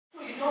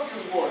just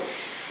use Word.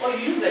 Or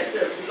you use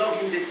Excel to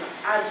log in data,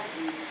 add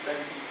the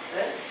statistics.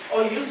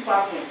 Or you use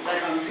PowerPoint,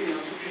 like I'm doing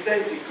now, to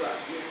present in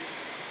class.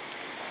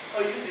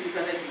 Or use the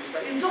internet to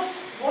research. It's just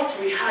what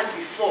we had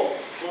before,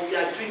 but we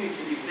are doing it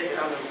in a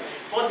better way.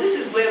 But this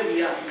is where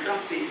we are. We can't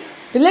stay here.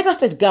 The Lagos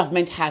State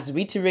government has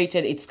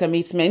reiterated its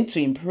commitment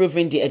to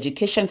improving the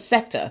education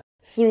sector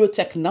through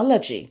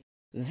technology.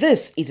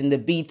 This is in the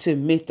bid to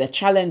meet the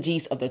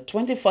challenges of the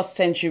 21st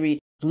century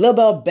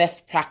global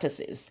best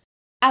practices.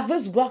 At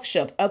this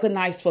workshop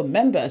organized for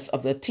members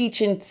of the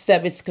Teaching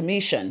Service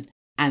Commission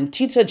and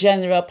Tutor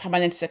General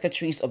Permanent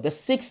Secretaries of the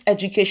 6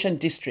 education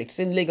districts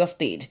in Lagos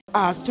State.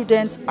 Our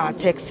students are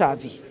tech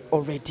savvy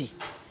already.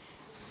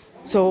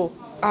 So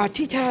our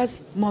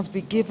teachers must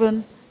be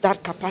given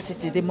that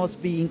capacity. They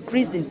must be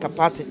increased in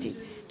capacity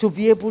to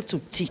be able to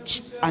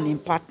teach and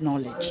impart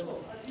knowledge.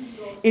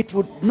 It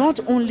would not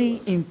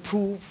only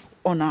improve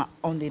on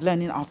the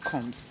learning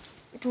outcomes,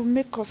 it will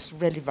make us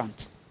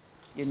relevant,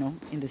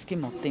 in the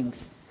scheme of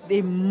things.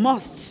 They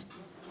must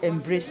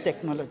embrace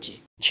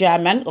technology.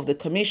 Chairman of the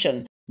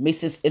Commission,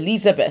 Mrs.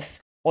 Elizabeth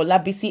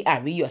Olabisi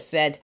Ariyo,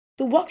 said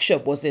the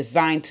workshop was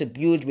designed to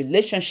build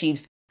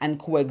relationships and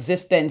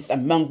coexistence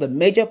among the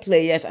major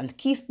players and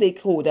key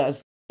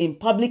stakeholders in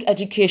public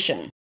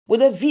education,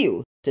 with a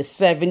view to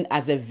serving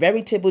as a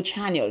veritable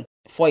channel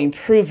for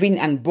improving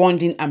and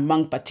bonding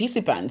among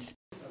participants.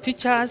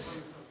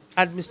 Teachers,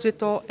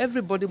 administrators,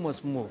 everybody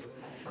must move.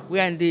 We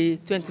are in the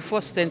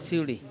 21st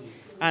century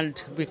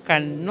and we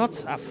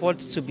cannot afford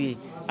to be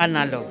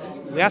analog.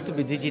 We have to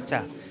be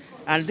digital.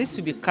 And this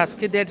will be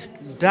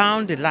cascaded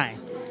down the line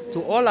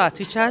to all our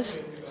teachers,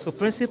 to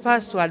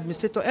principals, to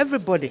administrators.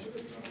 Everybody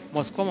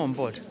must come on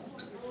board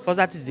because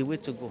that is the way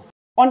to go.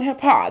 On her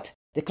part,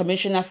 the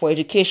Commissioner for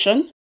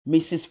Education,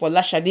 Mrs.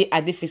 Folashade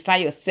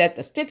Adefisayo, said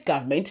the state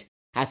government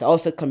has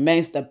also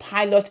commenced the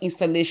pilot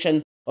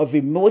installation of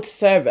remote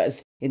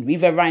servers in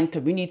riverine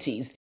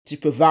communities to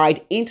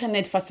provide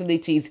internet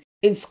facilities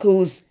in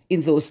schools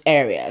in those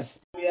areas.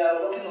 We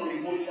are working on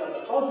remote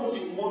servers. All those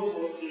remote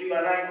ones in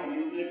riverine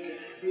communities,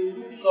 we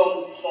put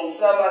some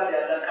server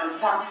there that can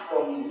tap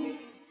from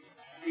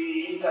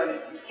the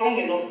internet. It's strong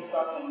enough to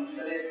tap from the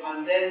internet,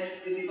 and then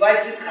the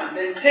devices can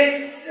then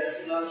take their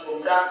signals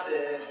from that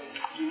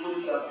remote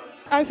server.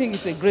 I think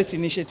it's a great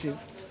initiative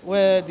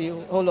where the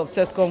whole of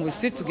Tescom will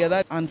sit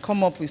together and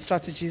come up with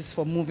strategies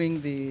for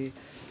moving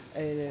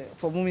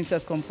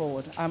Tescom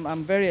forward.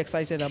 I'm very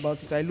excited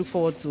about it. I look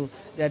forward to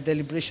their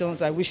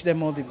deliberations. I wish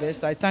them all the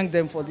best. I thank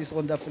them for this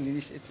wonderful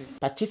initiative.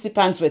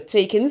 Participants were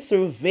taken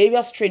through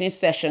various training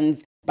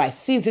sessions by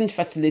seasoned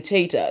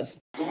facilitators.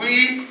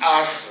 We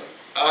as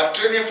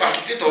training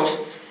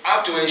facilitators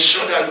have to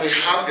ensure that we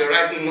have the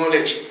right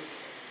knowledge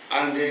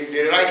and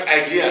the right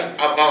idea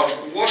about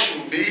what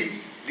should be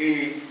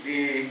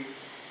the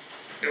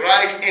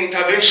right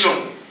intervention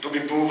to be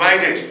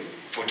provided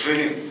for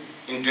training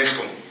in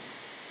Tescom.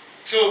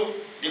 So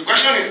the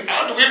question is,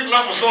 how do we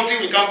plan for something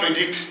we can't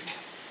predict?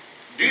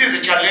 This is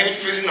the challenge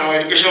facing our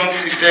education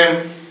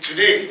system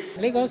today.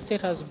 Lagos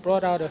State has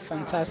brought out a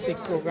fantastic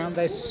program.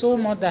 There's so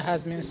much that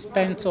has been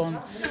spent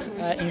on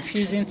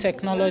infusing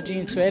technology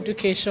into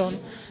education.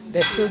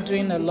 They're still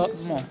doing a lot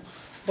more.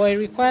 But it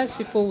requires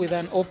people with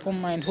an open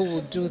mind who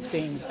will do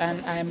things.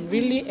 And I'm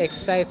really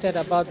excited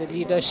about the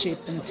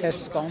leadership in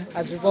Tescom.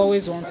 As we've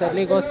always wanted,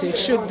 Lagos State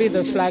should be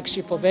the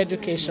flagship of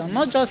education,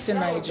 not just in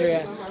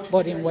Nigeria,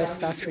 but in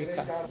West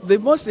Africa. The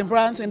most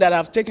important thing that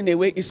I've taken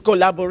away is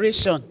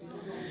collaboration.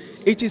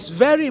 It is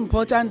very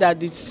important that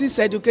the 6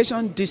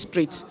 education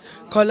districts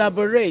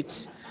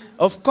collaborate,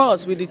 of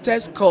course, with the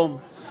Tescom,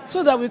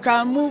 so that we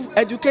can move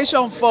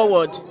education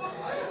forward.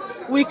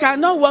 We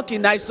cannot work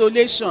in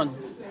isolation.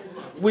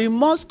 We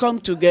must come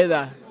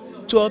together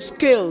to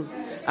upscale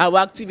our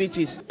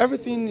activities.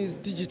 Everything is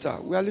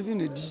digital. We are living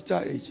in a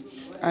digital age.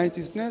 And it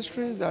is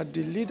necessary that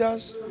the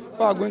leaders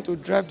who are going to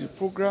drive the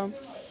program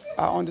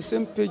are on the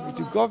same page with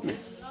the government,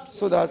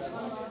 so that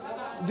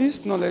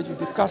this knowledge will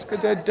be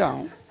cascaded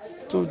down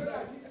to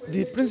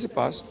the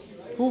principals,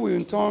 who will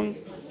in turn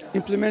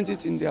implement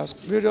it in their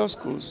various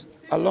schools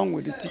along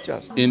with the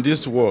teachers. In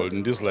this world,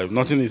 in this life,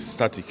 nothing is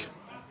static.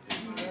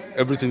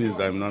 Everything is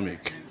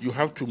dynamic. You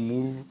have to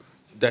move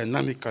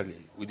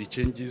dynamically with the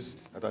changes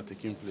that are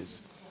taking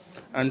place.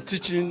 And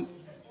teaching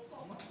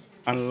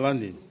and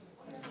learning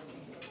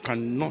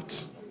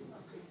cannot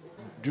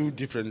do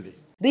differently.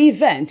 The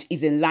event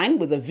is in line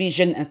with the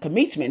vision and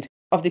commitment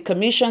of the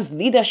Commission's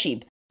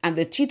leadership and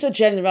the Tutor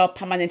General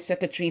Permanent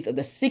Secretaries of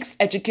the 6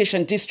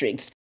 education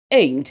districts,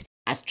 aimed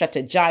at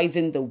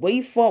strategizing the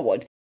way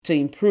forward to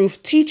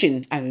improve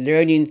teaching and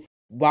learning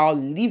while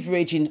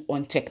leveraging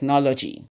on technology.